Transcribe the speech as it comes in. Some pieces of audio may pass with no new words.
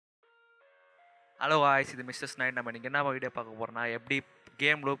Hello voice இது mister ஸ்னைட். நம்ம இன்றைக்கி என்ன வீடியோ பார்க்க போகிறோம்னா எப்படி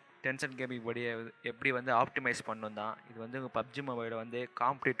கேம் லூப் டென்சன் கேமிங் படியை எப்படி வந்து ஆப்டிமைஸ் பண்ணணும் தான். இது வந்து உங்கள் பப்ஜி மொபைலை வந்து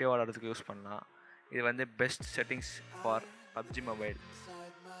காம்படிட்டிவ் விளாட்றதுக்கு யூஸ் பண்ணலாம். இது வந்து best settings for PUBG mobile.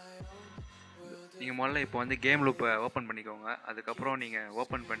 நீங்கள் முதல்ல இப்போ வந்து கேம் லூப்பை ஓப்பன் பண்ணிக்கோங்க. அதுக்கப்புறம் நீங்கள்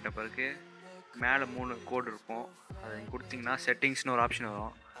ஓப்பன் பண்ணிட்ட பிறகு மேலே 3 கோடு இருக்கும். அதை நீங்கள் கொடுத்தீங்கன்னா செட்டிங்ஸ்னு ஒரு ஆப்ஷன்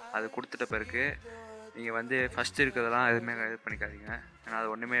வரும். அது கொடுத்துட்ட பிறகு நீங்கள் வந்து ஃபஸ்ட்டு இருக்கிறதெல்லாம் எதுவுமே இது பண்ணிக்காதீங்க, ஏன்னா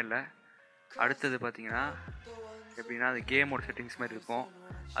அது ஒன்றுமே இல்லை. அடுத்தது பார்த்தீங்கன்னா எப்படின்னா அது கேமோட செட்டிங்ஸ் மாதிரி இருக்கும்.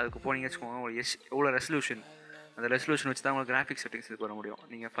 அதுக்கு போனீங்க வச்சுக்கோங்க, உங்களுக்கு எவ்வளோ ரெசல்யூஷன், அந்த ரெசல்யூஷன் வச்சு தான் உங்களுக்கு கிராஃபிக்ஸ் செட்டிங்ஸ் இது பண்ண முடியும்.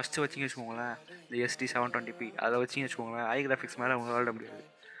 நீங்கள் ஃபஸ்ட்டு வச்சிங்க வச்சுக்கோங்களேன், இந்த SD 720p அதை வச்சிங்க வச்சுக்கோங்களேன், ஹை கிராஃபிக்ஸ் மேலே உங்களுக்கு விளாட முடியாது.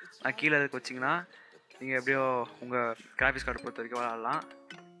 ஆனால் கீழே அதுக்கு வச்சிங்கன்னா நீங்கள் எப்படியோ உங்கள் கிராஃபிக்ஸ் கார்டு பொறுத்த வரைக்கும் விளாட்லாம்.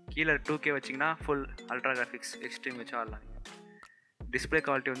 கீழே 2K வச்சிங்கன்னா ஃபுல் அல்ட்ரா கிராஃபிக்ஸ் எக்ஸ்ட்ரீம் வச்சு விளாட்லாம். டிஸ்பிளே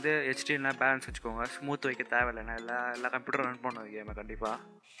குவாலிட்டி வந்து ஹெச்டினா பேலன்ஸ் வச்சுக்கோங்க, ஸ்மூத் வைக்க தேவையில்லைன்னா எல்லா கம்ப்யூட்டர் ரன் பண்ணும் கேமை கண்டிப்பாக.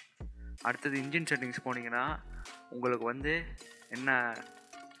 அடுத்தது இன்ஜின் செட்டிங்ஸ் போனீங்கன்னா உங்களுக்கு வந்து என்ன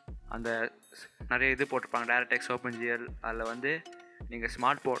அந்த நிறைய இது போட்டிருப்பாங்க, டேரக்டெக்ஸ், ஓப்பன்ஜிஎல். அதில் வந்து நீங்கள்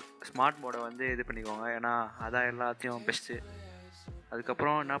ஸ்மார்ட் மோடை வந்து இது பண்ணிக்கோங்க, ஏன்னா அதான் எல்லாத்தையும் பெஸ்ட்டு.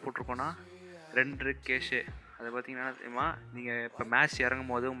 அதுக்கப்புறம் என்ன போட்டிருக்கோன்னா ரெண்டு கேஷு. அதை பார்த்தீங்கன்னா தெரியுமா, நீங்கள் இப்போ மேட்ச்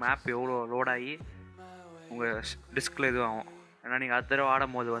இறங்கும் போது மேப் எவ்வளோ லோடாகி உங்கள் டிஸ்கில் இதுவாகும். ஏன்னா நீங்கள் அடுத்த தடவை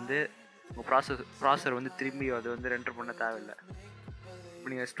ஆடும் போது வந்து உங்கள் ப்ராசர் வந்து திரும்பி அது வந்து ரெண்டர் பண்ண தேவையில்லை.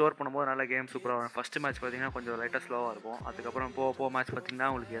 இப்போ நீங்கள் ஸ்டோர் பண்ணும்போது நல்லா கேம் சூப்பராக வரும். ஃபஸ்ட்டு மேட்ச் பார்த்தீங்கன்னா கொஞ்சம் லைட்டாக ஸ்லோவாக இருக்கும். அதுக்கப்புறம் போக மேட்ச் பார்த்தீங்கன்னா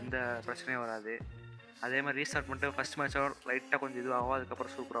உங்களுக்கு எந்த பிரச்சனையும் வராது. அதே மாதிரி ரீஸ்டார்ட் பண்ணிட்டு ஃபஸ்ட் மேட்சாக லைட்டாக கொஞ்சம் இதுவாகும்,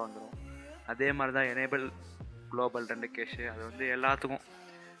 அதுக்கப்புறம் சூப்பராக வந்துடும். அதே மாதிரி தான் எனேபிள் குளோபல் 2 கேஷு. அது வந்து எல்லாத்துக்கும்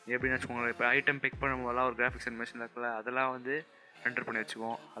எப்படின்னு வச்சுக்கோங்களேன், இப்போ ஐட்டம் பிக் பண்ணும்போதெல்லாம் ஒரு கிராஃபிக்ஸ் அனிமேஷன் இருக்குல்ல, அதெல்லாம் வந்து என்டர் பண்ணி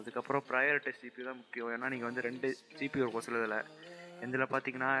வச்சுக்குவோம். அதுக்கப்புறம் ப்ரையாரிட்டி ஜிபி தான் முக்கியம். ஏன்னா நீங்கள் வந்து 2 ஜிபி இருக்கும் சிலதில். இதில்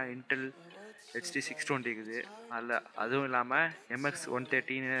பார்த்தீங்கன்னா இன்டெல் HD 620 இருக்குது. அதில் அதுவும் இல்லாமல் MX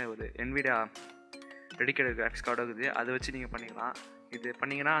 130ன்னு ஒரு NVIDIA டெடிக்கேட்டட் கிராஃபிக்ஸ் கார்டு இருக்குது. அதை வச்சு நீங்கள் பண்ணிக்கலாம். இது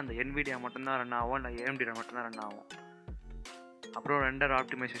பண்ணிங்கன்னா அந்த NVIDIA மட்டும்தான் ரன் ஆகும், இல்லை AMD மட்டும்தான் ரன் ஆகும். அப்புறம் ரெண்டர்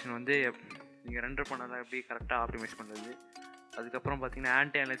ஆப்டிமைசேஷன் வந்து நீங்கள் ரெண்டர் பண்ணலாம் எப்படி கரெக்டாக ஆப்டிமைஸ் பண்ணுறது. அதுக்கப்புறம் பார்த்தீங்கன்னா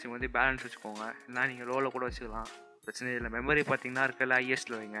ஆன்டி அனலைசிங் வந்து பேலன்ஸ் வச்சுக்கோங்க, இல்லைனா நீங்கள் லோவில் கூட வச்சுக்கலாம், பிரச்சனை இல்லை. மெமரி பார்த்தீங்கன்னா இருக்கல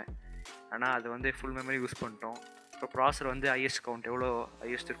ஹையஸ்ட்டில் வைங்க, ஆனால் அது வந்து ஃபுல் மெமரி யூஸ் பண்ணிட்டோம். இப்போ ப்ராசர் வந்து ஹையஸ்ட் கவுண்ட் எவ்வளோ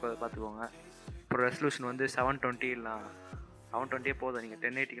ஹையஸ்ட் இருக்கோ அதை பார்த்துக்கோங்க. அப்புறம் ரெசல்யூஷன் வந்து 720 இல்லை 720 போதும், நீங்கள்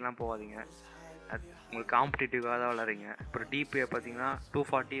 1080க்கெலாம் போகாதீங்க, அது உங்களுக்கு காம்படிட்டிவாக தான் விளாட்றீங்க. அப்புறம் டிபிஐ பார்த்தீங்கன்னா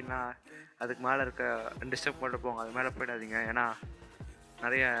 240னா அதுக்கு மேலே இருக்க 2 ஸ்டெப் மட்டும் போங்க, அது மேலே போயிடாதீங்க, ஏன்னா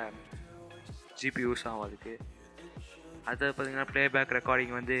நிறைய ஜிபி யூஸ் ஆகும் அதுக்கு. அது பார்த்தீங்கன்னா ப்ளேபேக்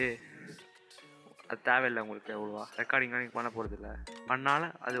ரெக்கார்டிங் வந்து அது தேவையில்லை உங்களுக்கு, எவ்வளோவா ரெக்கார்டிங்லாம் நீங்கள் பண்ண போகிறதில்ல.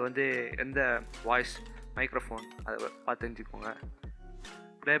 பண்ணாலும் அது வந்து எந்த வாய்ஸ் மைக்ரோஃபோன் அதை பார்த்து தெரிஞ்சுக்கோங்க.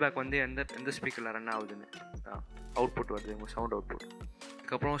 ப்ளேபேக் வந்து எந்த ஸ்பீக்கரில் ரன் ஆகுதுன்னு அவுட்புட் வருது, உங்கள் சவுண்ட் அவுட்புட்.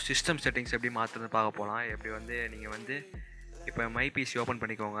 அதுக்கப்புறம் சிஸ்டம் செட்டிங்ஸ் எப்படி மாற்றுறதுன்னு பார்க்க போகலாம். எப்படி வந்து நீங்கள் வந்து இப்போ மை பிசி ஓப்பன்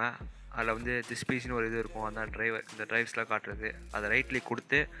பண்ணிக்கோங்க. அதில் வந்து திஸ்பிசின்னு ஒரு இது இருக்கும், அந்த இந்த ட்ரைவ்ஸ்லாம் காட்டுறது. அதை ரைட் கிளிக்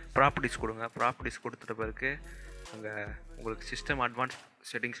கொடுத்து ப்ராப்பர்ட்டிஸ் கொடுங்க. ப்ராப்பர்ட்டிஸ் கொடுத்துட்ட பிறகு அங்கே உங்களுக்கு சிஸ்டம் அட்வான்ஸ்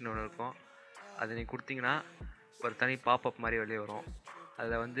செட்டிங்ஸ்னு ஒன்று இருக்கும். அதை நீங்கள் கொடுத்தீங்கன்னா ஒரு தனி பாப்அப் மாதிரி வெளியே வரும்.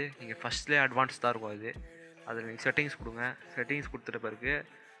 அதில் வந்து நீங்கள் ஃபஸ்ட்லேயே அட்வான்ஸ் தான் இருக்கும் அது. அதில் நீங்கள் செட்டிங்ஸ் கொடுங்க. செட்டிங்ஸ் கொடுத்துட்ட பிறகு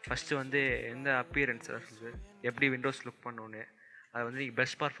ஃபஸ்ட்டு வந்து எந்த அப்பியரன்ஸ் எப்படி விண்டோஸ் லுக் பண்ணணுன்னு அதை வந்து நீங்கள்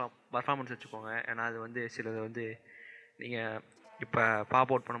பெஸ்ட் பர்ஃபார்மன்ஸ் வச்சுக்கோங்க. ஏன்னா அது வந்து சிலது வந்து நீங்கள் இப்போ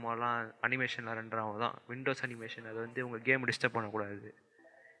பாப் அவுட் பண்ணும் போதெல்லாம் அனிமேஷனில் ரெண்டர் ஆகும் தான் விண்டோஸ் அனிமேஷன், அது வந்து உங்கள் கேம் டிஸ்டர்ப் பண்ணக்கூடாது.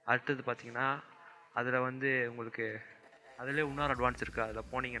 அடுத்தது பார்த்தீங்கன்னா அதில் வந்து உங்களுக்கு அதிலே இன்னொரு அட்வான்ஸ் இருக்குது. அதில்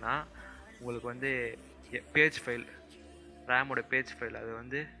போனீங்கன்னா உங்களுக்கு வந்து பேஜ் ஃபைல், ரேமோட பேஜ் ஃபைல், அது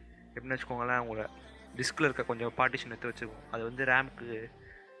வந்து எப்படின்னு வச்சுக்கோங்களேன், உங்களை டிஸ்கில் இருக்க கொஞ்சம் பார்ட்டிஷன் எடுத்து வச்சுக்கோங்க. அது வந்து ரேமுக்கு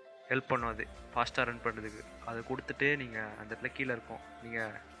ஹெல்ப் பண்ணும், அது ஃபாஸ்ட்டாக ரன் பண்ணுறதுக்கு. அதை கொடுத்துட்டு நீங்கள் அந்த இடத்துல கீழே இருக்கும்,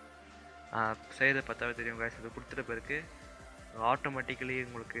 நீங்கள் செய்த பார்த்தாவே தெரியும் guys. அது கொடுத்துட்ட பிறகு ஆட்டோமேட்டிக்கலி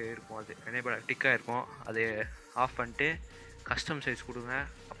உங்களுக்கு இருக்கும், அது எனேபிள் டிக்காக இருக்கும். அது ஆஃப் பண்ணிட்டு கஸ்டம் சைஸ் கொடுங்க.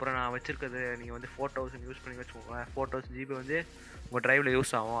 அப்புறம் நான் வச்சுருக்கிறது நீங்கள் வந்து 4000 யூஸ் பண்ணி வச்சுக்கோங்க. 4000 GB வந்து உங்கள் ட்ரைவில்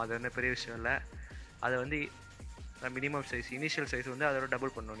யூஸ் ஆகும், அது வந்து பெரிய விஷயம் இல்லை. அதை வந்து மினிமம் சைஸ், இனிஷியல் சைஸ் வந்து அதோட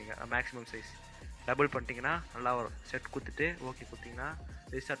டபுள் பண்ணணும். நீங்கள் மேக்ஸிமம் சைஸ் டபுள் பண்ணிட்டீங்கன்னா நல்லா வரும். செட் கொடுத்துட்டு ஓகே கொடுத்தீங்கன்னா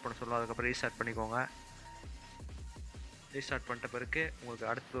ரீஸ்டார்ட் பண்ண சொல்லுவோம். அதுக்கப்புறம் ரீஸ்டார்ட் பண்ணிக்கோங்க. ரீஸ்டார்ட் பண்ணிட்ட பிறகு உங்களுக்கு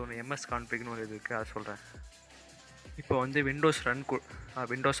அடுத்தது ஒன்று MS கான்ஃபிக்னு ஒரு இது இருக்குது, அதை சொல்கிறேன். இப்போ வந்து விண்டோஸ்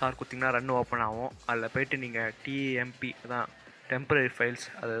ஆர் கொடுத்திங்கன்னா ரன் ஓப்பன் ஆகும். அதில் போய்ட்டு நீங்கள் TMP தான் டெம்பரரி ஃபைல்ஸ்,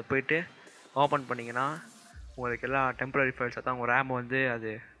 அதை போய்ட்டு ஓப்பன் பண்ணிங்கன்னா உங்களுக்கு எல்லா டெம்பரரி ஃபைல்ஸ் தான் உங்கள் ரேம் வந்து அது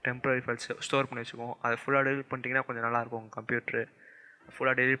டெம்பரரி ஃபைல்ஸ் ஸ்டோர் பண்ணி வச்சுக்கோம். அதை ஃபுல்லாக டெலிட் பண்ணிட்டீங்கன்னா கொஞ்சம் நல்லாயிருக்கும் உங்கள் கம்ப்யூட்ரு.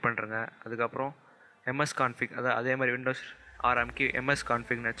 ஃபுல்லாக டெலிட் பண்ணுறேங்க. அதுக்கப்புறம் MS கான்ஃபிக், அதே மாதிரி விண்டோஸ் ஆர்எம்க்கு MS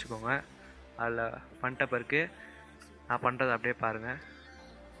கான்ஃபிக்னு வச்சுக்கோங்க. அதில் பண்ணிட்ட பிறகு நான் பண்ணுறது அப்படியே பாருங்கள்.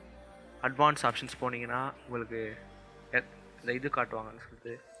 அட்வான்ஸ் ஆப்ஷன்ஸ் போனீங்கன்னா உங்களுக்கு இந்த இது காட்டுவாங்கன்னு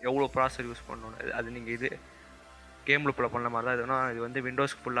சொல்லிட்டு எவ்வளோ ப்ராசர் யூஸ் பண்ணணும். அது நீங்கள் இது கேம் லூப்பில் பண்ண மாதிரி தான் இதுனா இது வந்து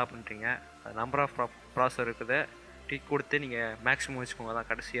விண்டோஸ்க்கு ஃபுல்லாக பண்ணுறீங்க. அது நம்பர் ஆஃப் ப்ராசர் இருக்குது டிக் கொடுத்து நீங்கள் மேக்ஸிமம் வச்சுக்கோங்க. தான்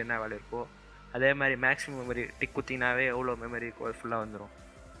கடைசி என்ன வேலை இருக்கோ அதே மாதிரி மேக்ஸிமம் மெமரி டிக் கொடுத்தீங்கன்னாவே எவ்வளோ மெமரி ஃபுல்லாக வந்துடும்.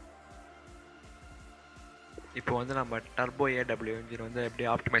 இப்போ வந்து நம்ம டர்போ ஏடபிள்யூ இன்ஜின் வந்து எப்படி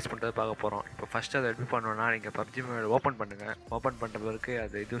ஆப்டிமைஸ் பண்ணுறது பார்க்க போகிறோம். இப்போ ஃபஸ்ட்டு அதை எப்படி பண்ணணும்னா நீங்கள் பப்ஜி மொபைல் ஓப்பன் பண்ணுங்கள். ஓப்பன் பண்ணுற பிறகு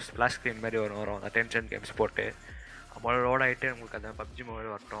அது இது ஸ்ப்ளாஷ் ஸ்க்ரீன் மாதிரி வரும் அந்த டென்ஷன் கேம்ஸ் போட்டு மொபைல் லோட் ஆகிட்டு உங்களுக்கு அந்த பப்ஜி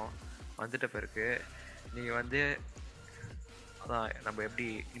மொபைல் வரட்டும். வந்துட்ட பிறகு நீங்கள் வந்து அதான் நம்ம எப்படி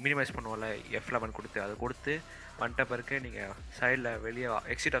மினிமைஸ் பண்ணுவோம்ல F11 கொடுத்து அதை கொடுத்து வந்துட்ட பிறகு நீங்கள் சைடில் வெளியே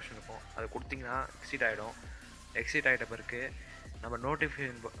எக்ஸிட் ஆப்ஷன் இருக்கும். அதை கொடுத்தீங்கன்னா எக்ஸிட் ஆகிடும். எக்ஸிட் ஆகிட்ட பிறகு நம்ம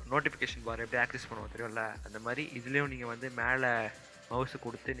நோட்டிஃபிகேஷன் பார் எப்படி ஆக்சஸ் பண்ணுவோம் தெரியும்ல, அந்த மாதிரி இதுலேயும் நீங்கள் வந்து மேலே மவுஸு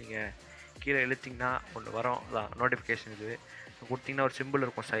கொடுத்து நீங்கள் கீழே இழுத்திங்கன்னா ஒன்று வரும். அதான் நோட்டிஃபிகேஷன் இது கொடுத்திங்கன்னா ஒரு சிம்பிள்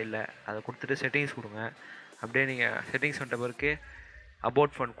இருக்கும் சைடில். அதை கொடுத்துட்டு செட்டிங்ஸ் கொடுங்க. அப்படியே நீங்கள் செட்டிங்ஸ் வந்துட்ட பிறகு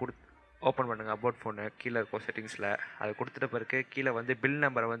அபவுட் ஃபோன் ஓப்பன் பண்ணுங்கள். அபவுட் ஃபோனு கீழே இருக்கும் செட்டிங்ஸில். அதை கொடுத்துட்ட பிறகு கீழே வந்து பில்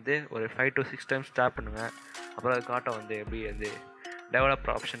நம்பரை வந்து ஒரு 5 to 6 டைம்ஸ் டேப் பண்ணுங்கள். அப்புறம் அது காட்டும் வந்து எப்படி அது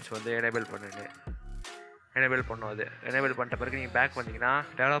டெவலப்பர் ஆப்ஷன்ஸ் வந்து எனேபிள் பண்ணுன்னு எனேபிள் பண்ணும். அது எனேபிள் பண்ணிட்ட பிறகு நீங்கள் பேக் வந்தீங்கன்னா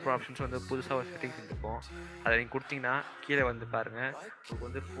டெவலப்பர் ஆப்ஷன்ஸ் வந்து புதுசாக ஒரு செட்டிங்ஸ் இருக்கும். அதை நீங்கள் கொடுத்தீங்கன்னா கீழே வந்து பாருங்கள் உங்களுக்கு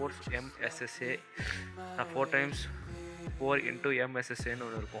வந்து 4 MSSA 4 times 4 into MSSAன்னு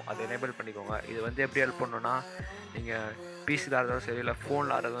ஒன்று இருக்கும். அதை எனேபிள் பண்ணிக்கோங்க. இது வந்து எப்படி ஹெல்ப் பண்ணணும்னா நீங்கள் பிசியில் ஆடுறதும் சரி இல்லை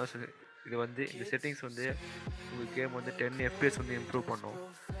ஃபோனில் ஆடுறதும் சரி இது வந்து இந்த செட்டிங்ஸ் வந்து உங்களுக்கு கேம் வந்து 10 FPS வந்து இம்ப்ரூவ் பண்ணும்.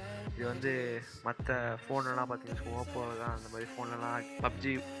 இது வந்து மற்ற ஃபோன்லலாம் பார்த்தீங்கன்னா ஓப்போ தான் அந்த மாதிரி ஃபோன்லலாம்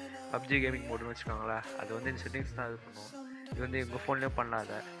பப்ஜி கேமிங் மோடுன்னு வச்சுக்கோங்களா, அது வந்து இந்த செட்டிங்ஸ் தான் இது பண்ணும். இது வந்து உங்கள் ஃபோன்லேயும் பண்ணாத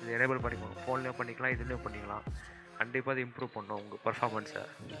இது எனேபிள் பண்ணிக்கோங்க. ஃபோன்லேயும் பண்ணிக்கலாம் இதுலேயும் பண்ணிக்கலாம். கண்டிப்பாக அது இம்ப்ரூவ் பண்ணும் உங்கள் பர்ஃபார்மன்ஸை.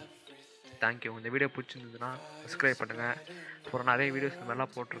 தேங்க்யூ. இந்த வீடியோ பிடிச்சிருந்ததுன்னா சப்ஸ்கிரைப் பண்ணுங்கள். அப்புறம் நிறைய வீடியோஸ் இந்த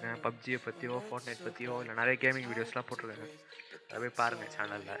மாதிரிலாம் போட்டிருக்கேன். பப்ஜியை பற்றியோ ஃபோர்ட்நைட் பற்றியோ இல்லை நிறைய கேமிங் வீடியோஸ்லாம் போட்டிருக்கேன். அதை போய் பாருங்கள்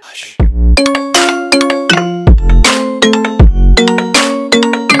சேனலில். தேங்க்யூ.